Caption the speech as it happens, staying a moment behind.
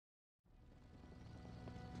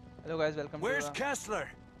Hello guys, welcome Where's Kessler?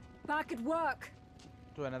 Back at work.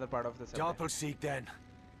 to another part of the survey. Doppelsieg then.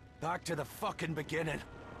 Back to the fucking beginning.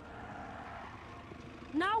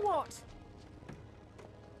 Now what?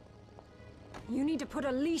 You need to put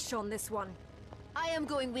a leash on this one. I am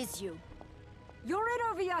going with you. You're in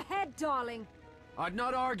over your head, darling. I'd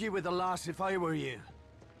not argue with the lass if I were you.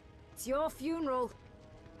 It's your funeral.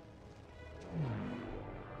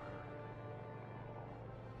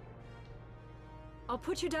 I'll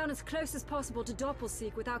put you down as close as possible to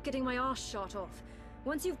Doppelsieg without getting my arse shot off.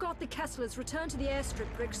 Once you've got the Kesslers, return to the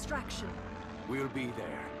airstrip for extraction. We'll be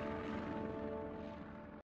there.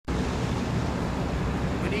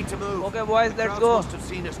 We need to move. Okay boys, The let's crowds go. must have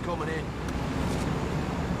seen us coming in.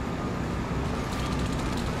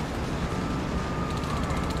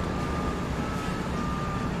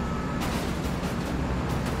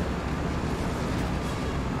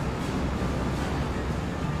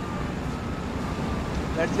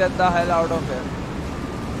 Let's get the hell out of here.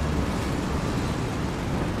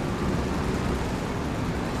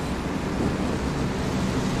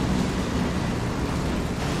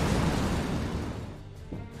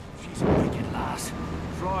 She's a wicked lass.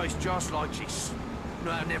 Flies just like she's...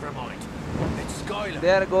 No, never mind. It's Skylar.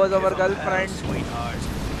 There goes our Give 'em hell, girlfriend. sweetheart.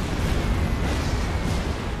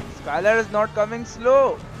 Skylar is not coming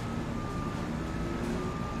slow.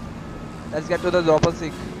 Let's get to the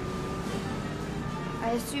Doppelsieg.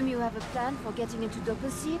 I assume you have a plan for getting into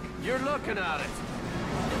Doppelsieg? You're looking at it.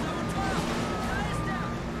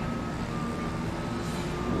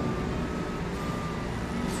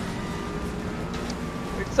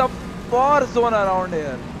 It's a war zone around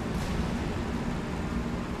here.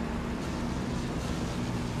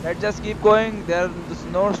 Let's just keep going. There's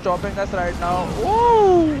no stopping us right now.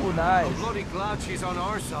 Ooh, I'm nice. bloody glad she's on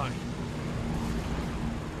our side.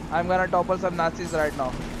 I'm gonna topple some Nazis right now.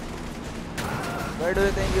 Where do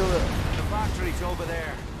you think you will? The factory's over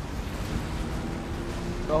there.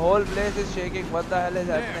 The whole place is shaking. What the hell is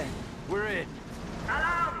There. happening? We're in.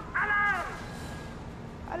 Alarm! Alarm!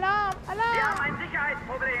 Alarm! Wir Alarm! haben ein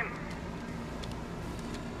Sicherheitsproblem.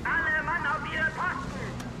 Alle Mann auf ihre Posten!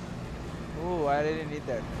 Oh, I really need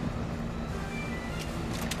that.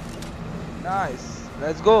 Nice.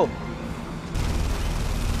 Let's go.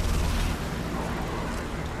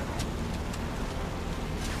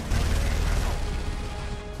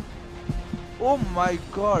 Oh my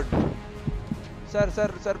god. Sir,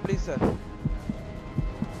 please, sir.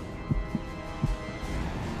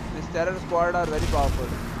 This terror squad are very powerful.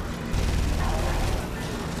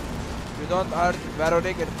 You don't hurt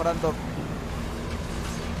Veronica in front of me.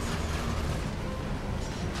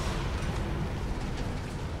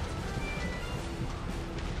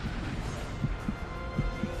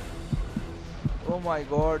 Oh my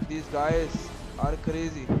god, these guys are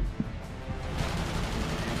crazy.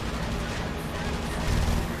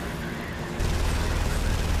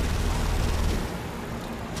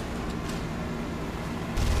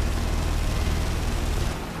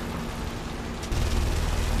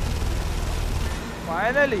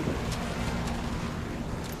 Finally!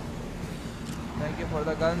 Thank you for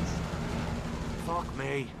the guns. Fuck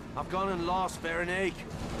me. I've gone and lost Veronique.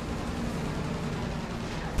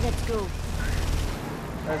 Let's go.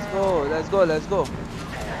 Let's go.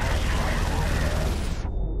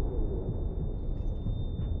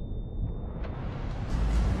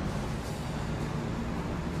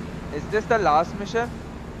 Is this the last mission?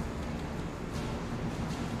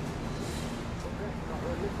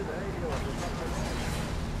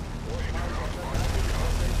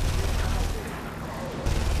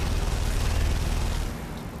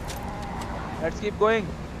 Let's keep going.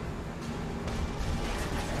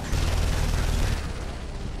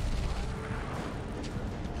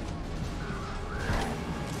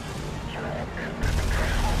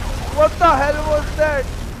 What the hell was that?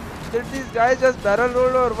 Did these guys just barrel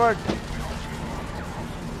roll or what?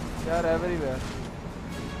 They are everywhere.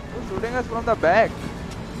 Who's shooting us from the back?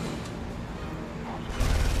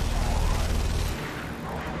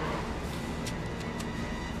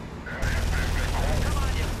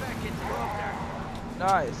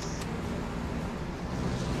 Nice.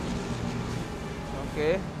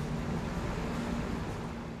 Okay.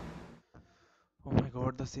 Oh my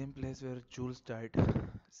god, the same place where Jules died.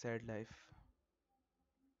 Sad life.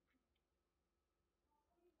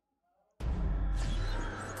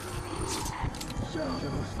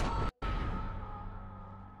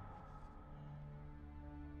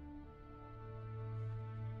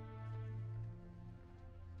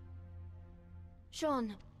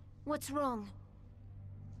 Sean, what's wrong?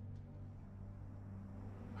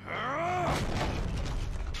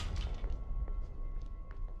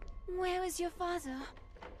 Where is your father?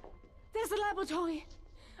 There's a laboratory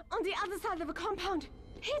on the other side of the compound,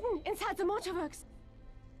 hidden inside the motorworks.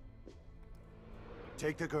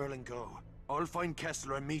 Take the girl and go. I'll find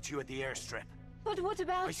Kessler and meet you at the airstrip. But what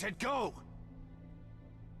about... I said go!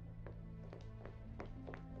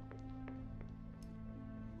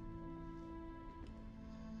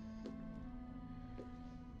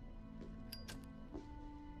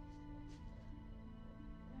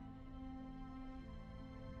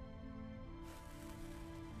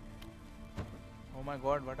 Oh my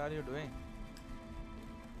god, what are you doing?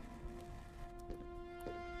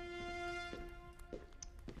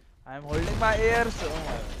 I am holding my ears. Oh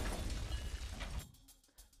my.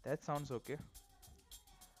 That sounds okay.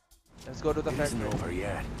 Let's go to the It factory. isn't over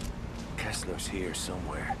yet. Kessler's here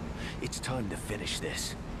somewhere. It's time to finish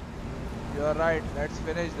this. You're right. Let's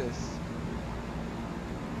finish this.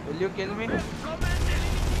 Will you kill me?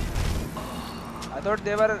 I thought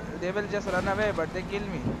they will just run away, but they kill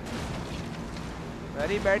me.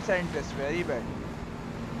 Very bad scientist, very bad.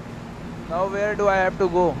 Now where do I have to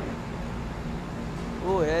go?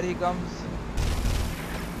 Oh, here he comes.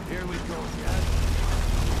 Here we go, Dad.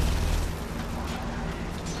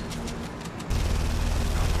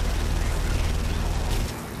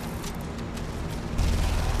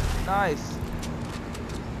 Nice.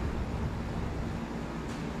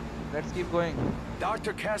 Let's keep going.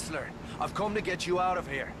 Dr. Kessler, I've come to get you out of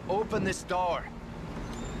here. Open this door.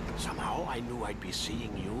 Somehow I knew I'd be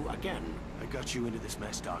seeing you again. I got you into this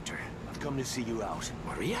mess, Doctor. I've come to see you out.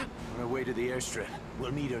 Maria? On our way to the airstrip.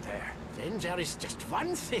 We'll meet her there. Then there is just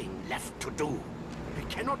one thing left to do. We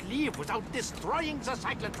cannot leave without destroying the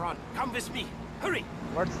cyclotron. Come with me. Hurry!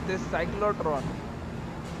 What's this cyclotron?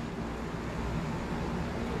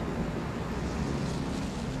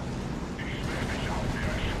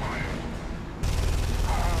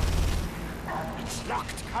 It's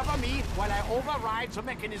locked. Cover me while I override the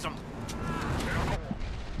mechanism.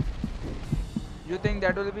 You think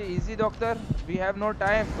that will be easy, Doctor? We have no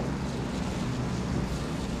time.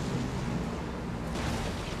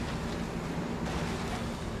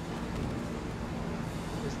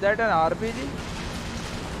 Is that an RPG?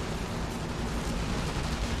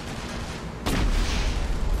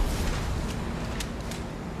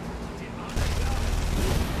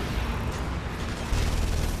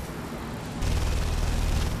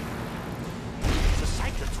 The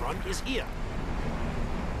cyclotron is here.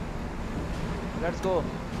 Let's go.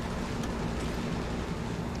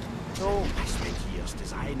 So, I spent years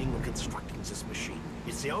designing and constructing this machine.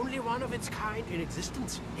 It's the only one of its kind in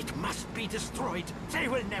existence. It must be destroyed. They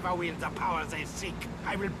will never wield the power they seek.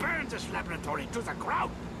 I will burn this laboratory to the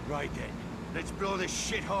ground. Right then. Let's blow this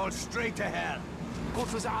shithole straight to hell. Go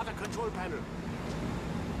to the other control panel.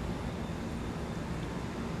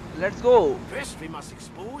 let's go. First, we must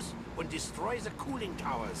expose and destroy the cooling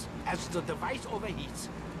towers. As the device overheats,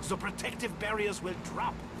 the protective barriers will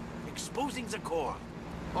drop, exposing the core.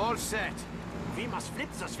 All set. We must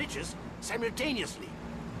flip the switches simultaneously.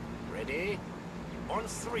 Ready? On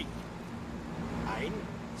 3. 1, 2,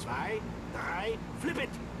 3, flip it!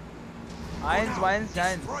 Eins, Go now. eins,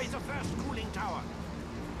 eins. Destroy the first cooling tower.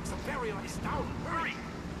 The barrier is down. Hurry!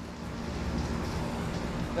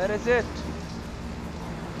 Where is it?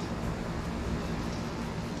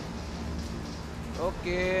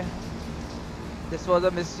 Okay. This was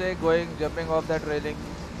a mistake jumping off that railing.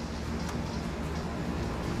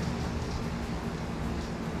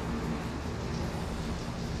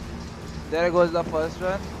 There goes the first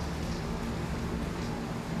one.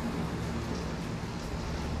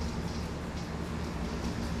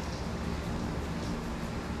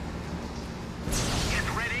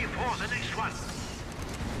 Get ready for the next one.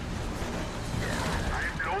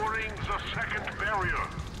 I'm lowering the second barrier.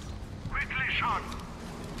 Quickly, Sean.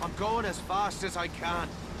 I'm going as fast as I can.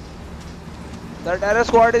 The terror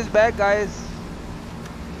squad is back, guys.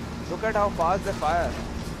 Look at how fast they fire.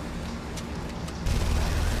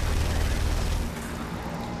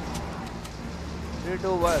 Three,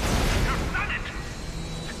 two, one. You've done it.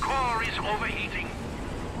 The core is overheating.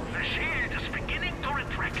 The shield is beginning to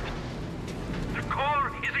retract. The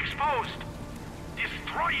core is exposed.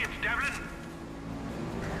 Destroy it, Devlin.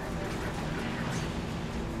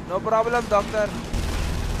 No problem, Doctor.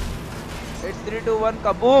 It's 3, 2, 1,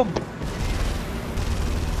 kaboom!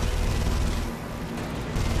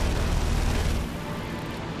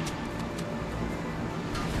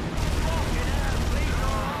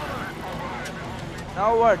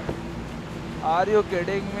 Now what? Are you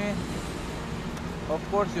kidding me? Of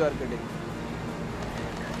course you are kidding.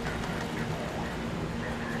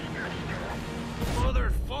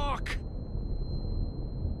 Motherfuck!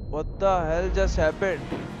 What the hell just happened?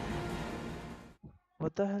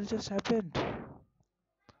 What the hell just happened?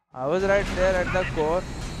 I was right there at the core.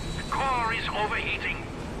 The core is overheating.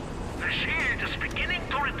 The shield is beginning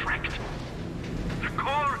to retract. The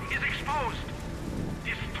core is exposed.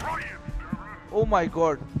 Destroy it. Oh my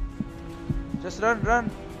god. Just run, run.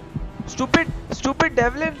 Stupid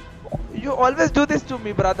Devlin. You always do this to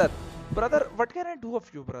me, brother. Brother, what can I do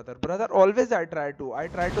of you, brother? Brother, always I try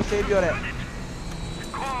to save your head. The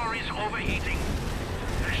core is overheating.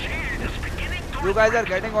 The shield is beginning to You guys are retract.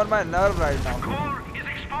 getting on my nerve right The now. core is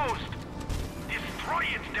exposed. Destroy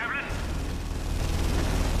it, Devlin.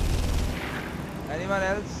 Anyone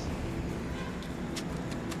else?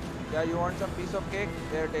 Yeah, you want some piece of cake?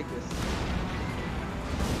 Here, take this.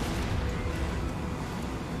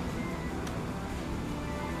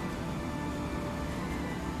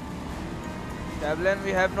 Devlin,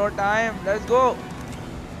 we have no time. Let's go.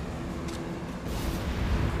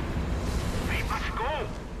 We must go.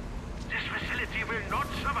 This facility will not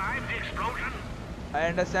survive the explosion. I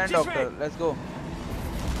understand, This doctor. way. Let's go.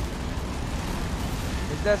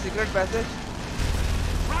 Is there a secret passage?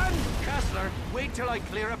 Run, Kessler! Wait till I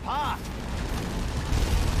clear a path.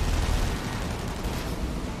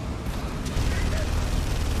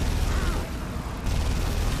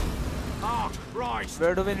 Oh, Christ!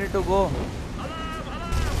 Where do we need to go? GAme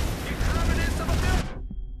the Saboteur!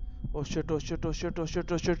 Oh shit, oh shit, oh shit, oh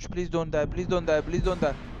shit, oh shit. Please don't die, please don't die, please don't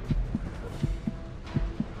die.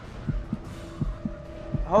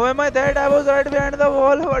 How am I dead? I was right behind the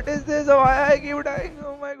wall. What is this? Why I keep dying?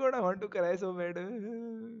 Oh my god, I want to cry so bad.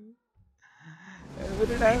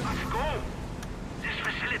 Every time. Must go. This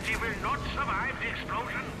facility will not survive the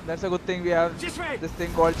explosion. That's a good thing we have This way. this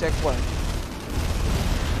thing called checkpoint.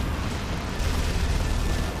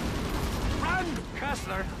 Run,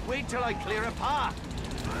 Kessler! Wait till I clear a path.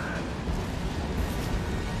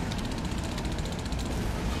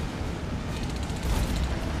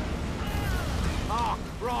 Oh,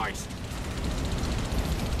 Christ!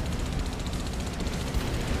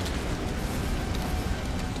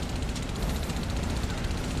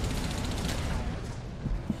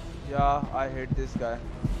 Yeah, I hate this guy.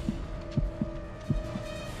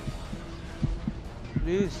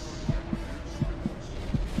 Please.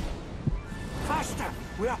 Faster!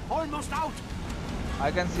 We're almost out!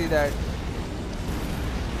 I can see that.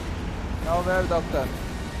 Now where, doctor?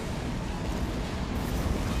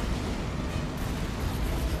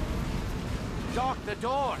 Doc, the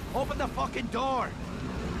door! Open the fucking door!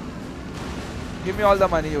 Give me all the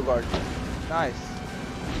money you got. Nice.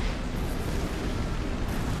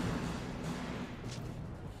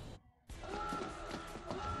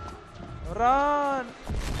 Run!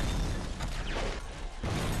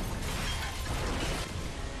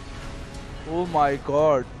 Oh my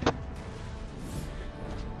god.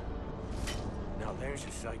 Now there's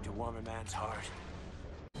a sight to warm a man's heart.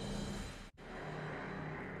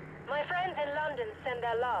 My friends in London send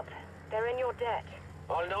their love. They're in your debt.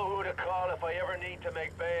 I'll know who to call if I ever need to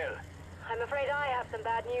make bail. I'm afraid I have some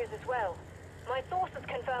bad news as well. My sources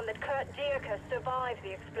confirm that Kurt Dierker survived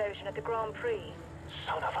the explosion at the Grand Prix.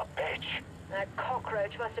 Son of a bitch. That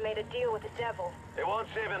cockroach must have made a deal with the devil. They won't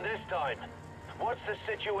save him this time. What's the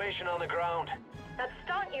situation on the ground? That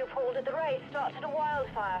stunt you pulled at the race started a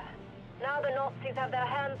wildfire. Now the Nazis have their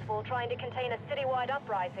hands full trying to contain a citywide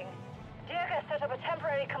uprising. Dierker set up a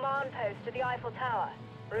temporary command post at the Eiffel Tower.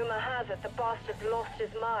 Rumor has it the bastard's lost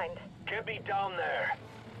his mind. Get me down there.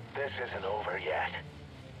 This isn't over yet.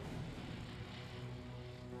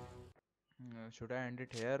 Should I end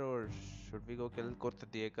it here or should we go kill Kurt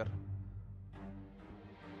Dierker?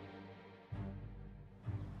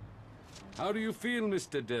 How do you feel,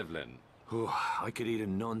 Mr. Devlin? Oh, I could eat a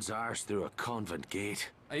nun's arse through a convent gate.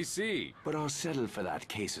 I see. But I'll settle for that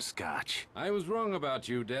case of scotch. I was wrong about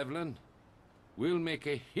you, Devlin. We'll make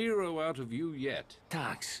a hero out of you yet.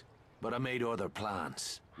 Thanks. But I made other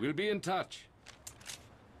plans. We'll be in touch.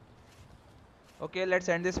 Okay, let's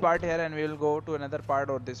end this part here and we will go to another part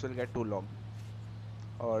or this will get too long.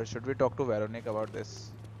 Or should we talk to Veronique about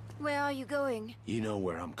this? Where are you going? You know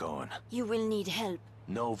where I'm going. You will need help.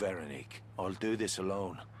 No, Veronique. I'll do this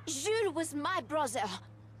alone. Jules was my brother.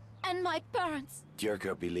 And my parents. Dierker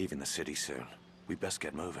will be leaving the city soon. We best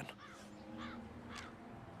get moving.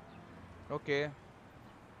 Okay.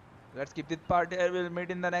 Let's keep this part here. We'll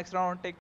meet in the next round. Take